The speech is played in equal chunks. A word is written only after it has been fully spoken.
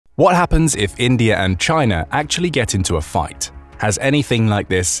What happens if India and China actually get into a fight? Has anything like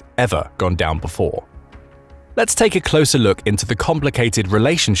this ever gone down before? Let's take a closer look into the complicated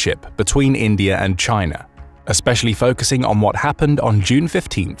relationship between India and China, especially focusing on what happened on June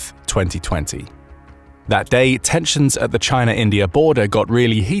 15, 2020. That day, tensions at the China-India border got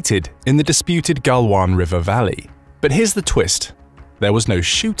really heated in the disputed Galwan River Valley. But here's the twist. There was no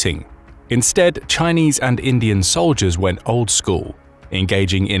shooting. Instead, Chinese and Indian soldiers went old school,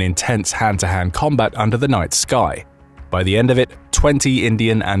 engaging in intense hand-to-hand combat under the night sky. By the end of it, 20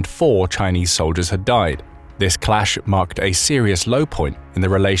 Indian and 4 Chinese soldiers had died. This clash marked a serious low point in the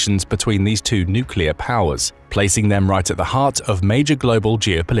relations between these two nuclear powers, placing them right at the heart of major global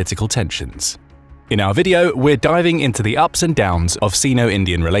geopolitical tensions. In our video, we're diving into the ups and downs of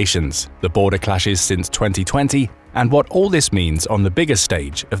Sino-Indian relations, the border clashes since 2020, and what all this means on the bigger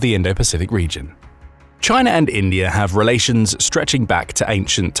stage of the Indo-Pacific region. China and India have relations stretching back to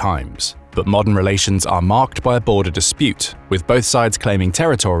ancient times, but modern relations are marked by a border dispute, with both sides claiming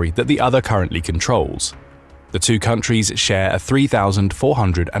territory that the other currently controls. The two countries share a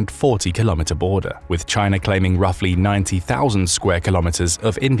 3,440-kilometer border, with China claiming roughly 90,000 square kilometers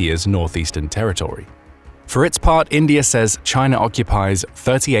of India's northeastern territory. For its part, India says China occupies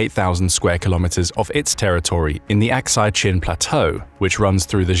 38,000 square kilometers of its territory in the Aksai Chin Plateau, which runs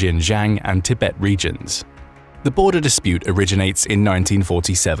through the Xinjiang and Tibet regions. The border dispute originates in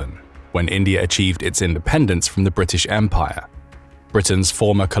 1947, when India achieved its independence from the British Empire. Britain's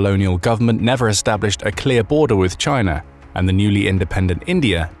former colonial government never established a clear border with China, and the newly independent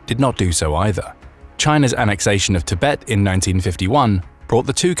India did not do so either. China's annexation of Tibet in 1951 brought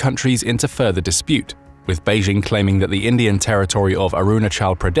the two countries into further dispute, with Beijing claiming that the Indian territory of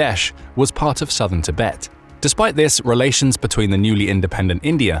Arunachal Pradesh was part of southern Tibet. Despite this, relations between the newly independent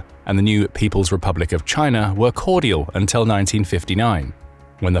India and the new People's Republic of China were cordial until 1959.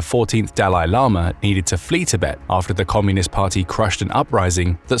 When the 14th Dalai Lama needed to flee Tibet after the Communist Party crushed an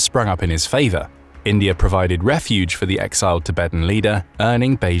uprising that sprung up in his favor, India provided refuge for the exiled Tibetan leader,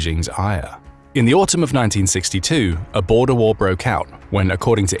 earning Beijing's ire. In the autumn of 1962, a border war broke out when,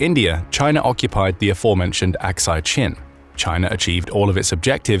 according to India, China occupied the aforementioned Aksai Chin. China achieved all of its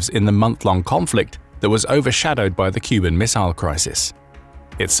objectives in the month-long conflict that was overshadowed by the Cuban Missile Crisis.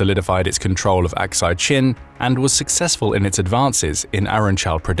 It solidified its control of Aksai Chin and was successful in its advances in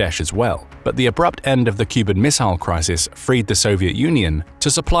Arunachal Pradesh as well. But the abrupt end of the Cuban Missile Crisis freed the Soviet Union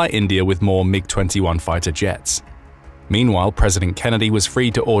to supply India with more MiG-21 fighter jets. Meanwhile, President Kennedy was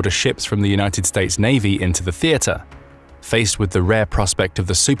free to order ships from the United States Navy into the theater. Faced with the rare prospect of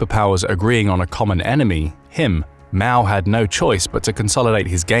the superpowers agreeing on a common enemy, Mao had no choice but to consolidate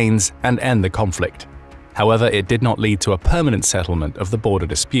his gains and end the conflict. However, it did not lead to a permanent settlement of the border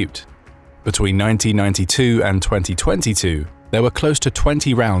dispute. Between 1992 and 2022, there were close to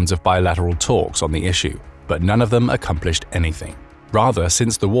 20 rounds of bilateral talks on the issue, but none of them accomplished anything. Rather,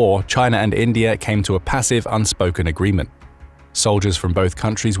 since the war, China and India came to a passive, unspoken agreement. Soldiers from both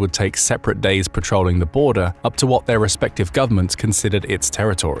countries would take separate days patrolling the border up to what their respective governments considered its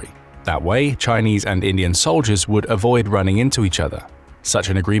territory. That way, Chinese and Indian soldiers would avoid running into each other. Such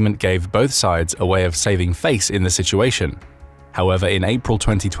an agreement gave both sides a way of saving face in the situation. However, in April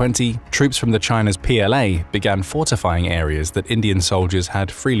 2020, troops from China's PLA began fortifying areas that Indian soldiers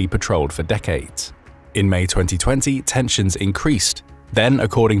had freely patrolled for decades. In May 2020, tensions increased. Then,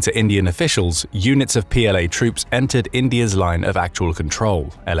 according to Indian officials, units of PLA troops entered India's line of actual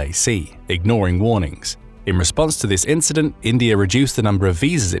control, LAC, ignoring warnings. In response to this incident, India reduced the number of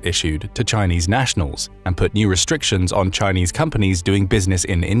visas it issued to Chinese nationals and put new restrictions on Chinese companies doing business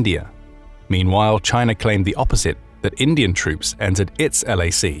in India. Meanwhile, China claimed the opposite, that Indian troops entered its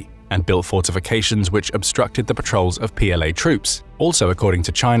LAC and built fortifications which obstructed the patrols of PLA troops. Also, according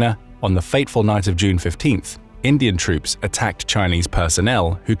to China, on the fateful night of June 15th, Indian troops attacked Chinese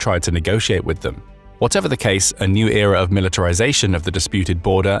personnel who tried to negotiate with them. Whatever the case, a new era of militarization of the disputed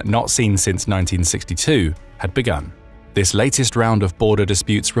border, not seen since 1962, had begun. This latest round of border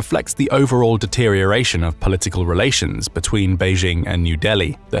disputes reflects the overall deterioration of political relations between Beijing and New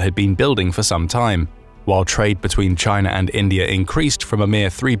Delhi that had been building for some time. While trade between China and India increased from a mere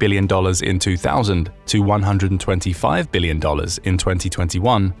 $3 billion in 2000 to $125 billion in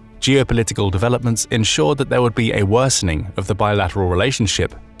 2021, geopolitical developments ensured that there would be a worsening of the bilateral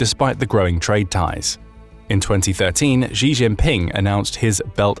relationship despite the growing trade ties. In 2013, Xi Jinping announced his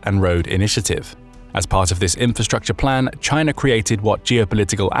Belt and Road Initiative. As part of this infrastructure plan, China created what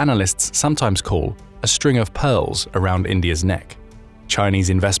geopolitical analysts sometimes call a string of pearls around India's neck.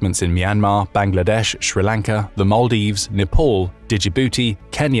 Chinese investments in Myanmar, Bangladesh, Sri Lanka, the Maldives, Nepal, Djibouti,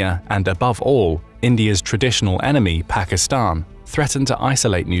 Kenya, and above all, India's traditional enemy, Pakistan, threaten to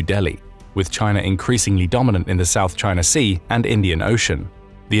isolate New Delhi, with China increasingly dominant in the South China Sea and Indian Ocean.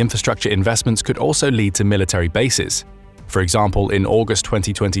 The infrastructure investments could also lead to military bases. For example, in August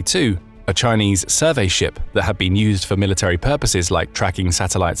 2022, a Chinese survey ship that had been used for military purposes like tracking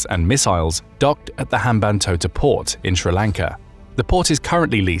satellites and missiles docked at the Hambantota port in Sri Lanka. The port is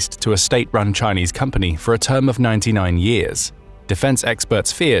currently leased to a state-run Chinese company for a term of 99 years. Defense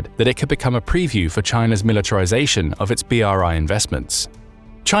experts feared that it could become a preview for China's militarization of its BRI investments.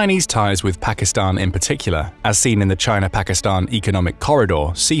 Chinese ties with Pakistan in particular, as seen in the China-Pakistan Economic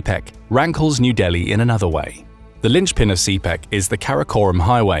Corridor (CPEC), rankles New Delhi in another way. The linchpin of CPEC is the Karakoram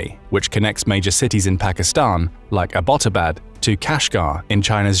Highway, which connects major cities in Pakistan, like Abbottabad, to Kashgar in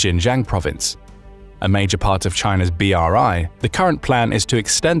China's Xinjiang province. A major part of China's BRI, the current plan is to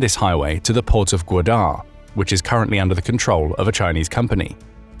extend this highway to the port of Gwadar, which is currently under the control of a Chinese company.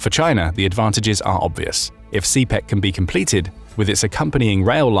 For China, the advantages are obvious. If CPEC can be completed, with its accompanying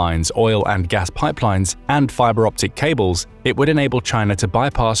rail lines, oil and gas pipelines, and fiber optic cables, it would enable China to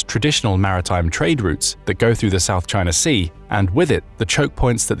bypass traditional maritime trade routes that go through the South China Sea, and with it, the choke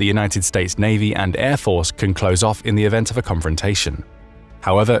points that the United States Navy and Air Force can close off in the event of a confrontation.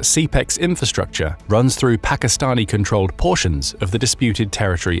 However, CPEC's infrastructure runs through Pakistani-controlled portions of the disputed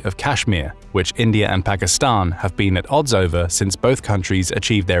territory of Kashmir, which India and Pakistan have been at odds over since both countries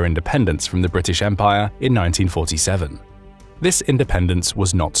achieved their independence from the British Empire in 1947. This independence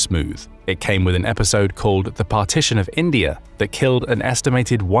was not smooth. It came with an episode called the Partition of India that killed an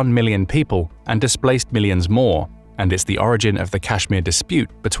estimated 1 million people and displaced millions more, and it's the origin of the Kashmir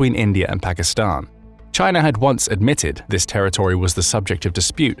dispute between India and Pakistan. China had once admitted this territory was the subject of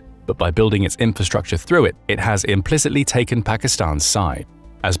dispute, but by building its infrastructure through it, it has implicitly taken Pakistan's side.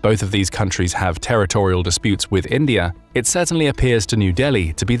 As both of these countries have territorial disputes with India, it certainly appears to New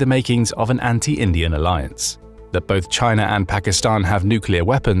Delhi to be the makings of an anti-Indian alliance. That both China and Pakistan have nuclear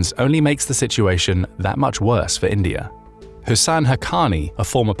weapons only makes the situation that much worse for India. Hussain Haqqani, a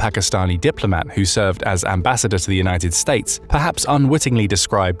former Pakistani diplomat who served as ambassador to the United States, perhaps unwittingly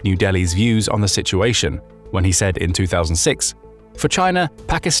described New Delhi's views on the situation when he said in 2006, "For China,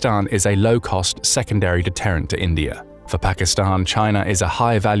 Pakistan is a low-cost secondary deterrent to India. For Pakistan, China is a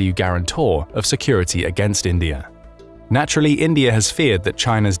high-value guarantor of security against India." Naturally, India has feared that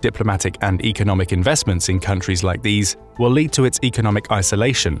China's diplomatic and economic investments in countries like these will lead to its economic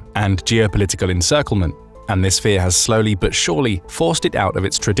isolation and geopolitical encirclement, and this fear has slowly but surely forced it out of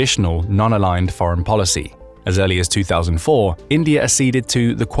its traditional, non-aligned foreign policy. As early as 2004, India acceded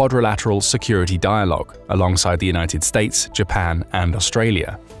to the Quadrilateral Security Dialogue alongside the United States, Japan, and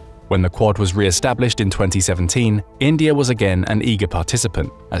Australia. When the Quad was re-established in 2017, India was again an eager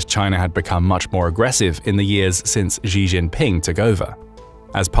participant, as China had become much more aggressive in the years since Xi Jinping took over.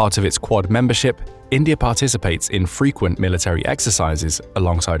 As part of its Quad membership, India participates in frequent military exercises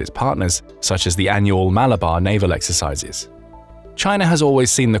alongside its partners, such as the annual Malabar naval exercises. China has always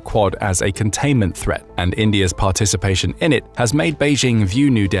seen the Quad as a containment threat, and India's participation in it has made Beijing view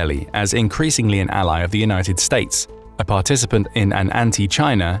New Delhi as increasingly an ally of the United States, a participant in an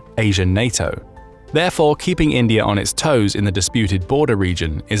anti-China Asian NATO. Therefore, keeping India on its toes in the disputed border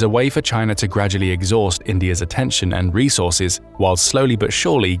region is a way for China to gradually exhaust India's attention and resources while slowly but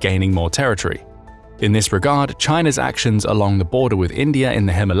surely gaining more territory. In this regard, China's actions along the border with India in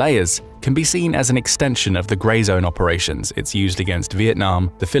the Himalayas can be seen as an extension of the grey zone operations it's used against Vietnam,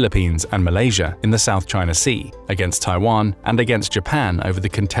 the Philippines, and Malaysia in the South China Sea, against Taiwan, and against Japan over the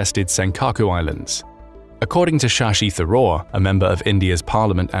contested Senkaku Islands. According to Shashi Tharoor, a member of India's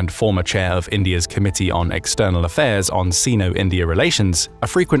parliament and former chair of India's Committee on External Affairs on Sino-India relations, a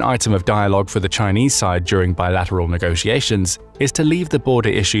frequent item of dialogue for the Chinese side during bilateral negotiations is to leave the border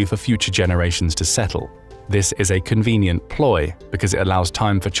issue for future generations to settle. This is a convenient ploy because it allows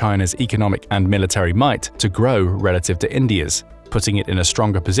time for China's economic and military might to grow relative to India's, putting it in a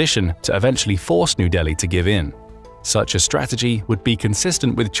stronger position to eventually force New Delhi to give in. Such a strategy would be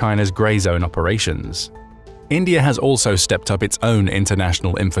consistent with China's grey zone operations. India has also stepped up its own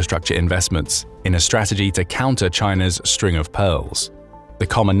international infrastructure investments in a strategy to counter China's string of pearls. The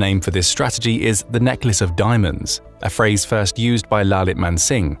common name for this strategy is the necklace of diamonds, a phrase first used by Lalit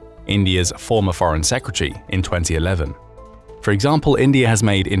Mansingh, India's former foreign secretary, in 2011. For example, India has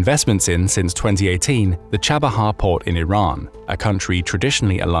made investments in, since 2018, the Chabahar port in Iran, a country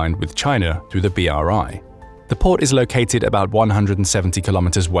traditionally aligned with China through the BRI. The port is located about 170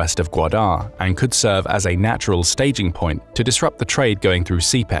 kilometers west of Gwadar and could serve as a natural staging point to disrupt the trade going through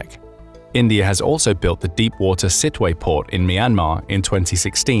CPEC. India has also built the deep-water Sitwe port in Myanmar in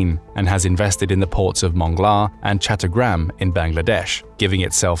 2016 and has invested in the ports of Mongla and Chattogram in Bangladesh, giving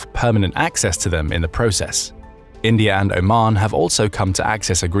itself permanent access to them in the process. India and Oman have also come to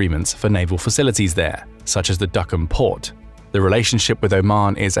access agreements for naval facilities there, such as the Duqm port. The relationship with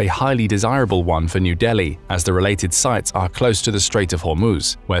Oman is a highly desirable one for New Delhi, as the related sites are close to the Strait of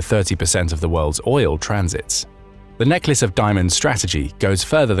Hormuz, where 30% of the world's oil transits. The Necklace of Diamonds strategy goes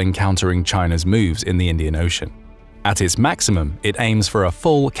further than countering China's moves in the Indian Ocean. At its maximum, it aims for a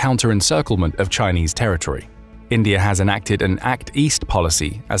full counter-encirclement of Chinese territory. India has enacted an Act East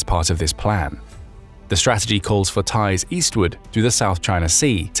policy as part of this plan. The strategy calls for ties eastward through the South China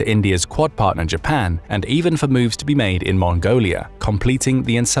Sea to India's Quad partner Japan, and even for moves to be made in Mongolia, completing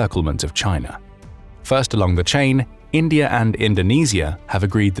the encirclement of China. First along the chain, India and Indonesia have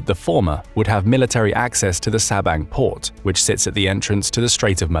agreed that the former would have military access to the Sabang port, which sits at the entrance to the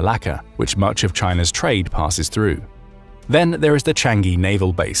Strait of Malacca, which much of China's trade passes through. Then there is the Changi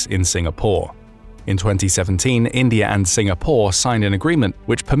Naval Base in Singapore. In 2017, India and Singapore signed an agreement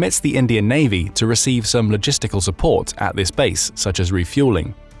which permits the Indian Navy to receive some logistical support at this base, such as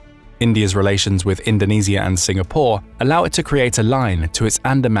refueling. India's relations with Indonesia and Singapore allow it to create a line to its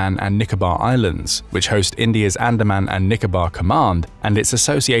Andaman and Nicobar Islands, which host India's Andaman and Nicobar Command and its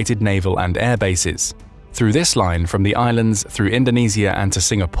associated naval and air bases. Through this line from the islands through Indonesia and to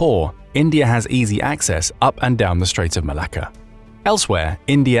Singapore, India has easy access up and down the Strait of Malacca. Elsewhere,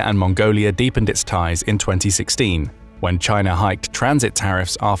 India and Mongolia deepened its ties in 2016, when China hiked transit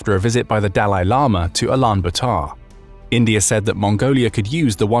tariffs after a visit by the Dalai Lama to Ulaanbaatar. India said that Mongolia could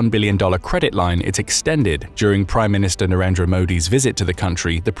use the $1 billion credit line it extended during Prime Minister Narendra Modi's visit to the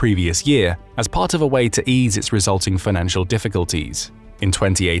country the previous year as part of a way to ease its resulting financial difficulties. In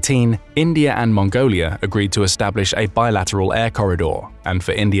 2018, India and Mongolia agreed to establish a bilateral air corridor and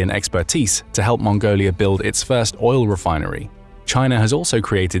for Indian expertise to help Mongolia build its first oil refinery. China has also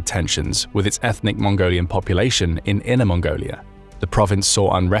created tensions with its ethnic Mongolian population in Inner Mongolia. The province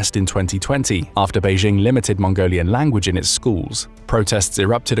saw unrest in 2020 after Beijing limited Mongolian language in its schools. Protests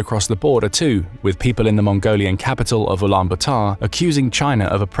erupted across the border too, with people in the Mongolian capital of Ulaanbaatar accusing China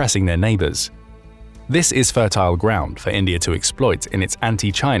of oppressing their neighbors. This is fertile ground for India to exploit in its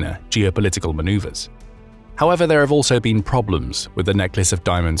anti-China geopolitical maneuvers. However, there have also been problems with the Necklace of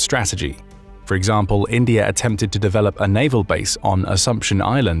Diamonds strategy. For example, India attempted to develop a naval base on Assumption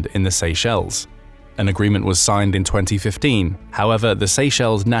Island in the Seychelles. An agreement was signed in 2015, however, the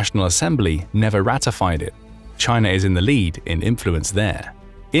Seychelles National Assembly never ratified it. China is in the lead in influence there.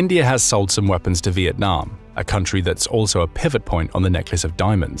 India has sold some weapons to Vietnam, a country that's also a pivot point on the Necklace of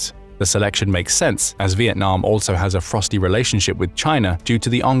Diamonds. The selection makes sense, as Vietnam also has a frosty relationship with China due to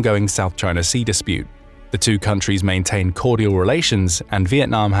the ongoing South China Sea dispute. The two countries maintain cordial relations, and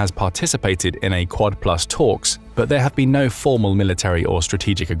Vietnam has participated in a Quad Plus talks, but there have been no formal military or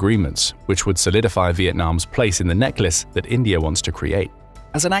strategic agreements, which would solidify Vietnam's place in the necklace that India wants to create.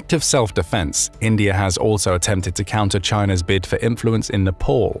 As an act of self-defense, India has also attempted to counter China's bid for influence in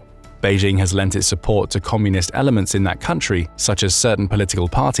Nepal. Beijing has lent its support to communist elements in that country, such as certain political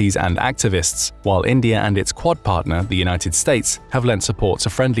parties and activists, while India and its Quad partner, the United States, have lent support to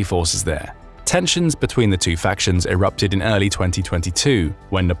friendly forces there. Tensions between the two factions erupted in early 2022,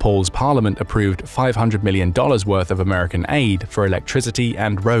 when Nepal's parliament approved $500 million worth of American aid for electricity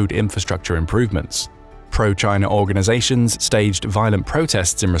and road infrastructure improvements. Pro-China organizations staged violent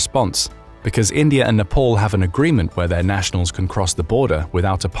protests in response. Because India and Nepal have an agreement where their nationals can cross the border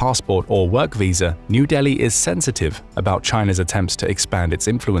without a passport or work visa, New Delhi is sensitive about China's attempts to expand its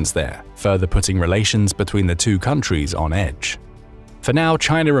influence there, further putting relations between the two countries on edge. For now,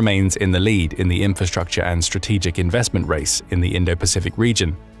 China remains in the lead in the infrastructure and strategic investment race in the Indo-Pacific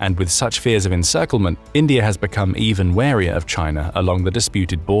region, and with such fears of encirclement, India has become even warier of China along the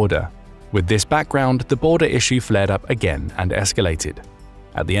disputed border. With this background, the border issue flared up again and escalated.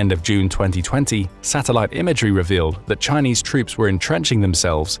 At the end of June 2020, satellite imagery revealed that Chinese troops were entrenching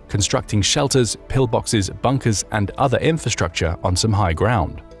themselves, constructing shelters, pillboxes, bunkers, and other infrastructure on some high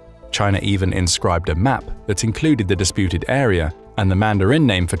ground. China even inscribed a map that included the disputed area and the Mandarin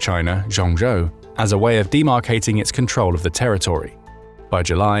name for China, Zhongzhou, as a way of demarcating its control of the territory. By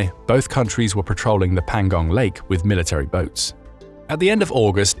July, both countries were patrolling the Pangong Lake with military boats. At the end of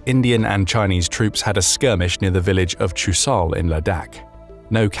August, Indian and Chinese troops had a skirmish near the village of Chusol in Ladakh.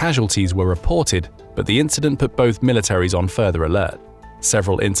 No casualties were reported, but the incident put both militaries on further alert.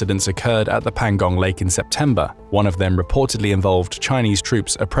 Several incidents occurred at the Pangong Lake in September. One of them reportedly involved Chinese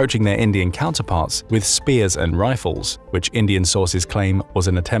troops approaching their Indian counterparts with spears and rifles, which Indian sources claim was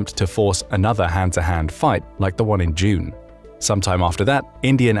an attempt to force another hand-to-hand fight like the one in June. Sometime after that,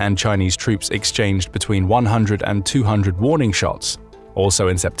 Indian and Chinese troops exchanged between 100 and 200 warning shots. Also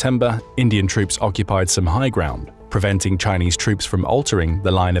in September, Indian troops occupied some high ground, preventing Chinese troops from altering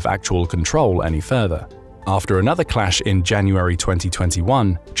the line of actual control any further. After another clash in January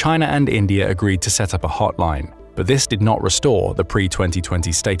 2021, China and India agreed to set up a hotline, but this did not restore the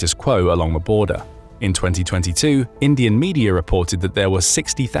pre-2020 status quo along the border. In 2022, Indian media reported that there were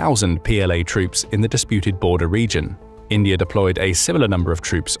 60,000 PLA troops in the disputed border region. India deployed a similar number of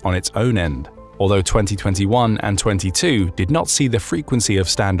troops on its own end. Although 2021 and 22 did not see the frequency of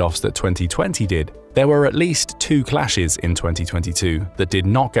standoffs that 2020 did, there were at least 2 clashes in 2022 that did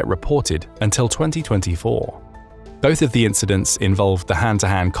not get reported until 2024. Both of the incidents involved the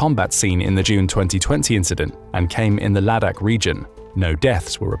hand-to-hand combat seen in the June 2020 incident and came in the Ladakh region. No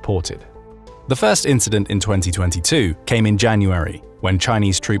deaths were reported. The first incident in 2022 came in January, when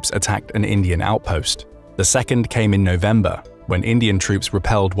Chinese troops attacked an Indian outpost. The second came in November, when Indian troops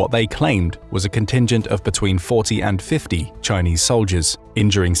repelled what they claimed was a contingent of between 40 and 50 Chinese soldiers,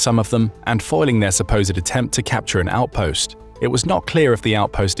 injuring some of them and foiling their supposed attempt to capture an outpost. It was not clear if the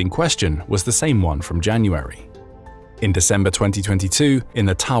outpost in question was the same one from January. In December 2022, in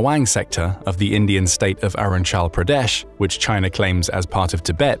the Tawang sector of the Indian state of Arunachal Pradesh, which China claims as part of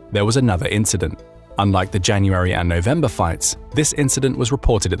Tibet, there was another incident. Unlike the January and November fights, this incident was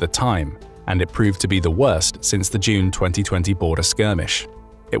reported at the time, and it proved to be the worst since the June 2020 border skirmish.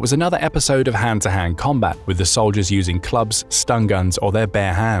 It was another episode of hand-to-hand combat, with the soldiers using clubs, stun guns, or their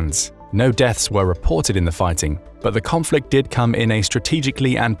bare hands. No deaths were reported in the fighting, but the conflict did come in a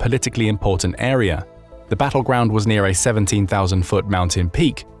strategically and politically important area. The battleground was near a 17,000-foot mountain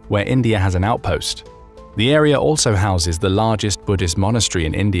peak, where India has an outpost. The area also houses the largest Buddhist monastery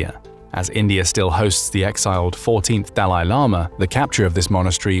in India. As India still hosts the exiled 14th Dalai Lama, the capture of this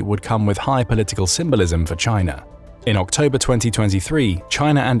monastery would come with high political symbolism for China. In October 2023,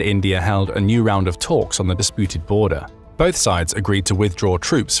 China and India held a new round of talks on the disputed border. Both sides agreed to withdraw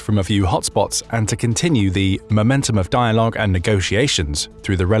troops from a few hotspots and to continue the momentum of dialogue and negotiations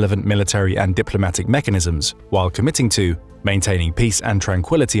through the relevant military and diplomatic mechanisms, while committing to maintaining peace and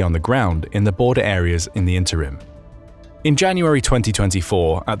tranquility on the ground in the border areas in the interim. In January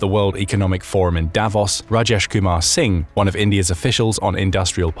 2024, at the World Economic Forum in Davos, Rajesh Kumar Singh, one of India's officials on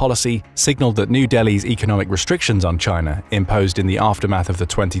industrial policy, signaled that New Delhi's economic restrictions on China, imposed in the aftermath of the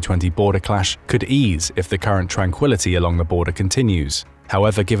 2020 border clash, could ease if the current tranquility along the border continues.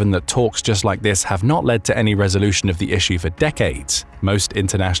 However, given that talks just like this have not led to any resolution of the issue for decades, most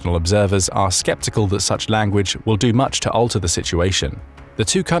international observers are skeptical that such language will do much to alter the situation. The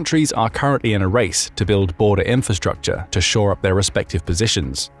two countries are currently in a race to build border infrastructure to shore up their respective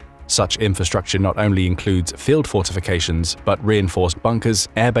positions. Such infrastructure not only includes field fortifications, but reinforced bunkers,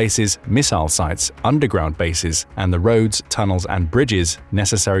 air bases, missile sites, underground bases, and the roads, tunnels, and bridges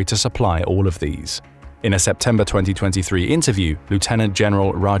necessary to supply all of these. In a September 2023 interview, Lieutenant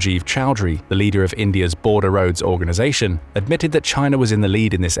General Rajiv Chaudhry, the leader of India's Border Roads Organization, admitted that China was in the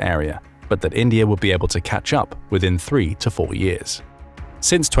lead in this area, but that India would be able to catch up within 3 to 4 years.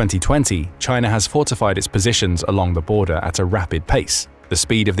 Since 2020, China has fortified its positions along the border at a rapid pace. The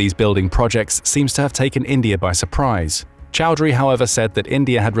speed of these building projects seems to have taken India by surprise. Chaudhry, however, said that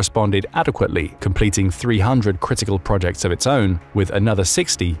India had responded adequately, completing 300 critical projects of its own, with another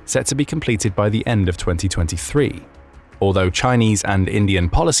 60 set to be completed by the end of 2023. Although Chinese and Indian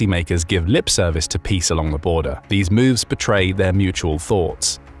policymakers give lip service to peace along the border, these moves betray their mutual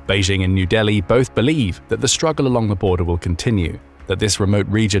thoughts. Beijing and New Delhi both believe that the struggle along the border will continue. That this remote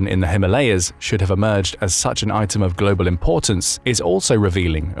region in the Himalayas should have emerged as such an item of global importance is also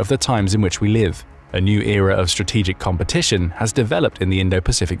revealing of the times in which we live. A new era of strategic competition has developed in the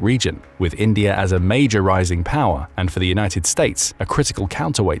Indo-Pacific region, with India as a major rising power and for the United States a critical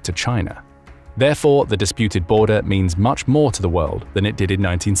counterweight to China. Therefore, the disputed border means much more to the world than it did in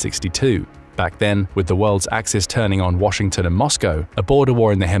 1962. Back then, with the world's axis turning on Washington and Moscow, a border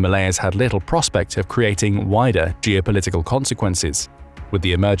war in the Himalayas had little prospect of creating wider geopolitical consequences. With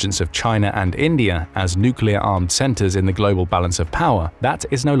the emergence of China and India as nuclear-armed centers in the global balance of power, that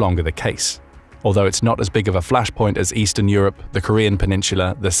is no longer the case. Although it's not as big of a flashpoint as Eastern Europe, the Korean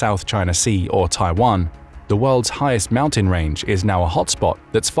Peninsula, the South China Sea, or Taiwan, the world's highest mountain range is now a hotspot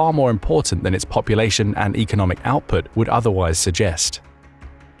that's far more important than its population and economic output would otherwise suggest.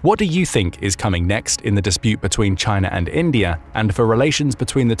 What do you think is coming next in the dispute between China and India, and for relations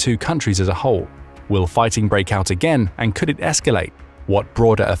between the two countries as a whole? Will fighting break out again, and could it escalate? What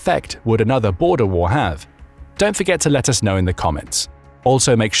broader effect would another border war have? Don't forget to let us know in the comments.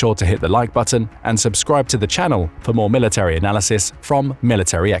 Also, make sure to hit the like button and subscribe to the channel for more military analysis from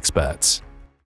military experts.